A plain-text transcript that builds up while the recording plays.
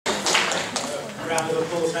round of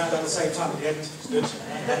applause now at the same time at the end. It's good.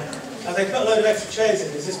 And they put a load of extra chairs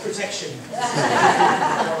in. Is this protection?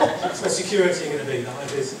 That's where security are going to be.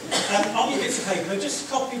 That is. On your bits of paper, just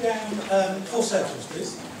copy down 4 circles,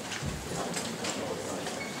 please.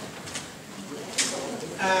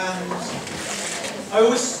 And I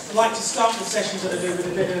always like to start the sessions that I do with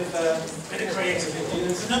a bit of creativity.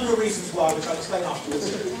 There's a number of reasons why, which I'll explain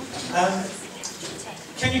afterwards.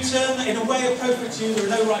 Can you turn, in a way appropriate to you, there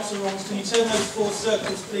are no rights or wrongs, can you turn those 4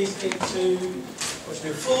 circles, please, into, what you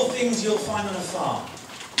do, 4 things you'll find on a farm.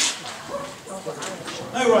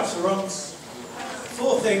 No rights or wrongs.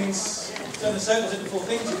 4 things, turn the circles into 4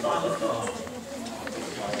 things you'll find on a farm.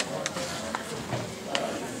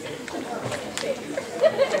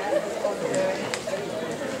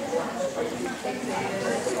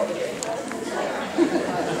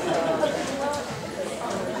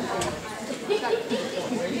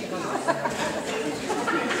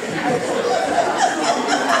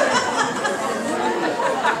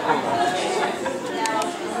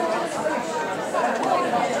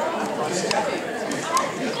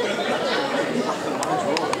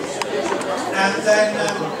 And then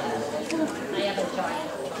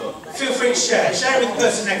feel free to share. Share it with the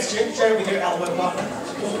person next to you. Share it with your elbow partner.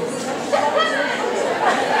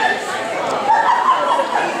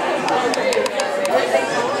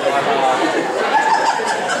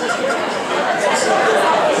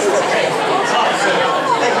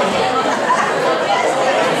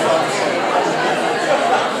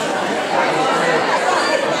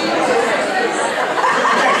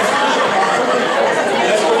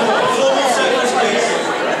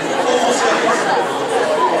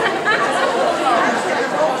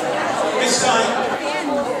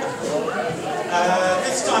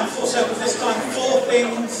 This time, 4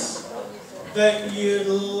 things that you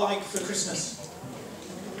like for Christmas.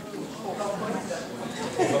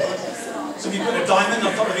 So if you put a diamond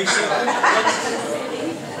on top of each circle.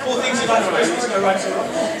 4 things you like for Christmas, no right or wrong.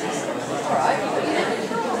 All right.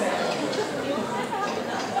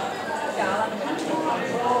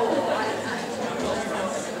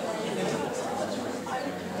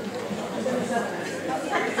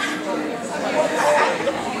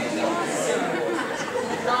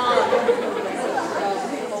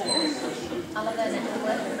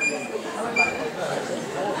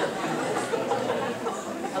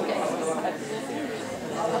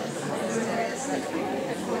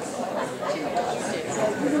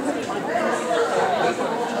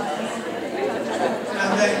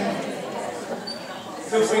 And then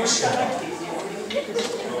feel free to share.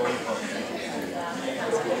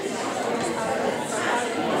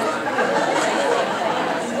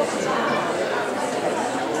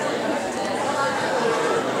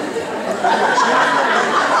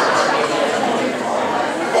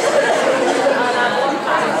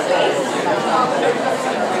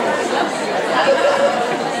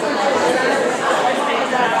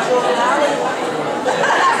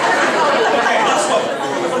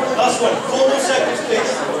 Last one. 4 more circles,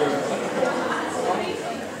 please.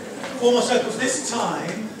 4 more circles. This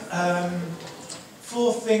time,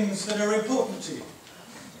 4 things that are important to you.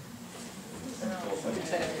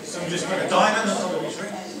 So just put a diamond on top of each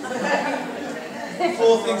ring.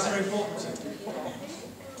 4 things that are important to you.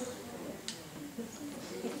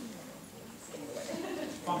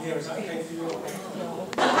 Can't hear, is that okay for you? Bring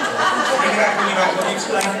it back when you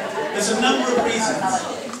explain. There's a number of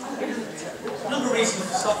reasons.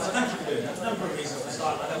 For start. So thank you for doing that. A number of reasons for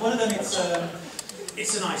start like that. One of them,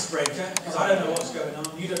 it's an icebreaker because I don't know what's going on,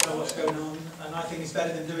 you don't know what's going on, and I think it's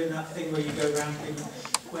better than doing that thing where you go around people,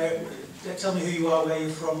 where tell me who you are, where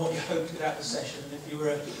you're from, what you hope to get out of the session. If you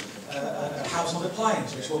were a household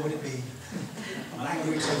appliance, which one would it be? I'm an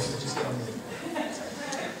angry toaster, just get on with it.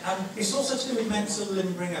 It's also to do with mental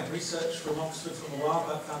limbering up. Research from Oxford from a while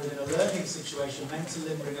back found that in a learning situation, mental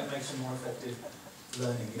limbering up makes you more effective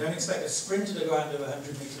learning. You don't expect a sprinter to go out and do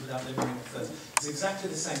 100 metres without limbering up first. It's exactly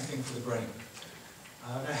the same thing for the brain.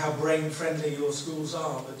 I don't know how brain-friendly your schools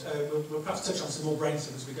are, but we'll perhaps touch on some more brain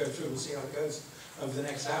stuff as we go through. We'll see how it goes over the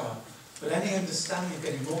next hour. But any understanding of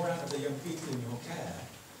getting more out of the young people in your care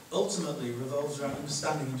ultimately revolves around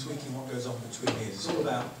understanding and tweaking what goes on between ears. It's all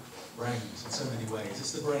about brains in so many ways.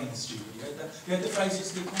 It's the brain stupid. You heard that? You heard the phrase,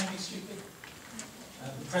 it's the economy stupid?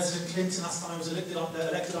 President Clinton last time was elected on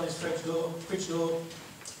his fridge door.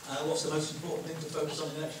 What's the most important thing to focus on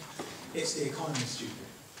in the election? It's the economy stupid.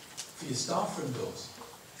 For your staff room doors,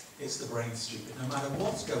 it's the brain stupid. No matter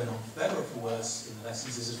what's going on, for better or for worse, in the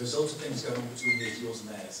lessons, is as a result of things going on between yours and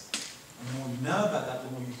theirs. And the more you know about that, the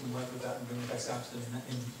more you can work with that and bring the best out of them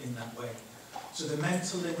in that way. So the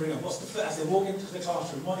mental limbering up, as they walk into the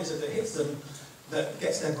classroom, what is it that hits them that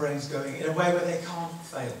gets their brains going in a way where they can't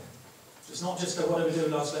fail. So it's not just a, what did we do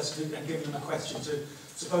last lesson, and giving them a question to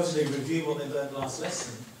supposedly review what they learned last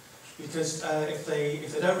lesson, because if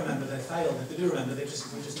they don't remember, they failed. If they do remember, we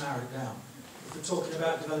just narrow it down. If we're talking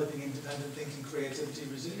about developing independent thinking, creativity,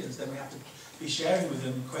 resilience, then we have to be sharing with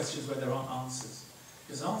them questions where there aren't answers.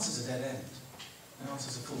 Because an answer's a dead end. An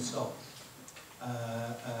answer's a full stop.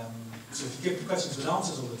 So if you give them questions with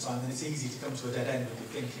answers all the time, then it's easy to come to a dead end with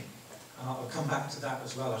your thinking. And I'll come back to that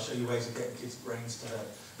as well. I'll show you ways of getting kids' brains to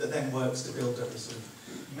that then works to build up the sort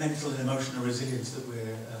of mental and emotional resilience that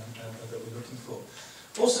we're looking for.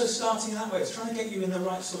 Also, starting that way, it's trying to get you in the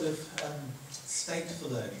right sort of state for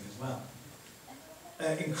learning as well.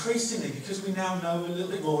 Increasingly, because we now know a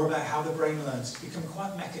little bit more about how the brain learns, it's become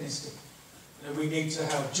quite mechanistic. You know, we need to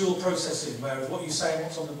have dual processing, where what you say and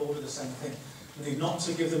what's on the board are the same thing. We need not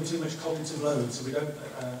to give them too much cognitive load, so we don't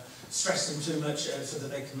stress them too much so that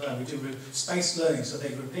they can learn. We do spaced learning, so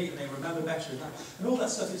they repeat and they remember better. And all that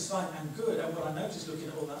stuff is fine and good. And what I noticed looking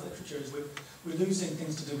at all that literature is we're losing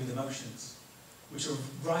things to do with emotions, which are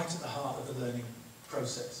right at the heart of the learning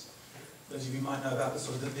process. Those of you might know about the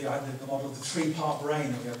sort of the model of the three-part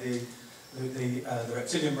brain. We have the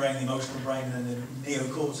reptilian brain, the emotional brain, and then the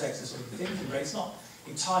neocortex, the sort of thinking brain. It's not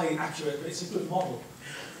entirely accurate, but it's a good model.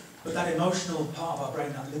 But that emotional part of our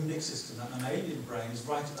brain, that limbic system, that mammalian brain, is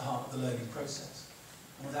right at the heart of the learning process.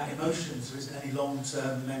 And without emotions, there isn't any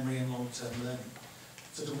long-term memory and long-term learning.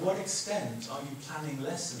 So to what extent are you planning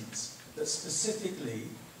lessons that specifically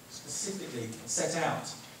set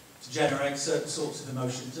out to generate certain sorts of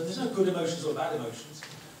emotions? And there's no good emotions or bad emotions.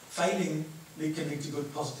 Failing can lead to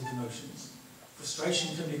good positive emotions.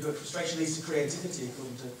 Frustration can be good. Frustration leads to creativity,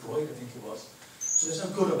 according to Freud, I think it was. So there's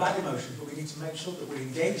no good or bad emotions, but we need to make sure that we're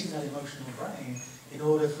engaging that emotional brain in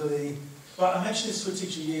order for the... Well, I mentioned this to a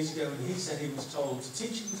teacher years ago, and he said he was told, to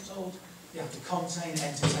teach he was told, you have to contain,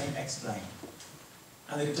 entertain, explain.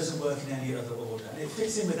 And that it doesn't work in any other order. And it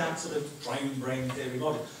fits in with that sort of brain theory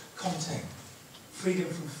model. Contain. Freedom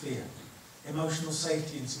from fear. Emotional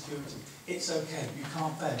safety and security. It's okay. You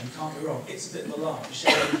can't fail. You can't be wrong. It's a bit of a laugh. You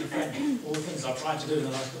share it with your friend. All the things I've tried to do in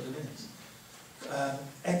the last couple of minutes.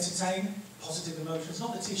 Entertain. Positive emotions.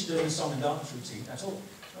 Not the teacher doing a song and dance routine at all.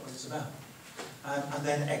 That's not what it's about. And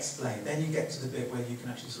then explain. Then you get to the bit where you can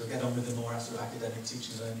actually sort of get on with the more sort of academic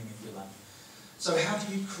teaching learning, if you like. So how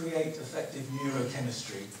do you create effective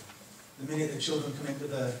neurochemistry the minute the children come into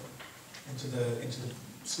the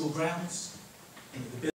school grounds, into the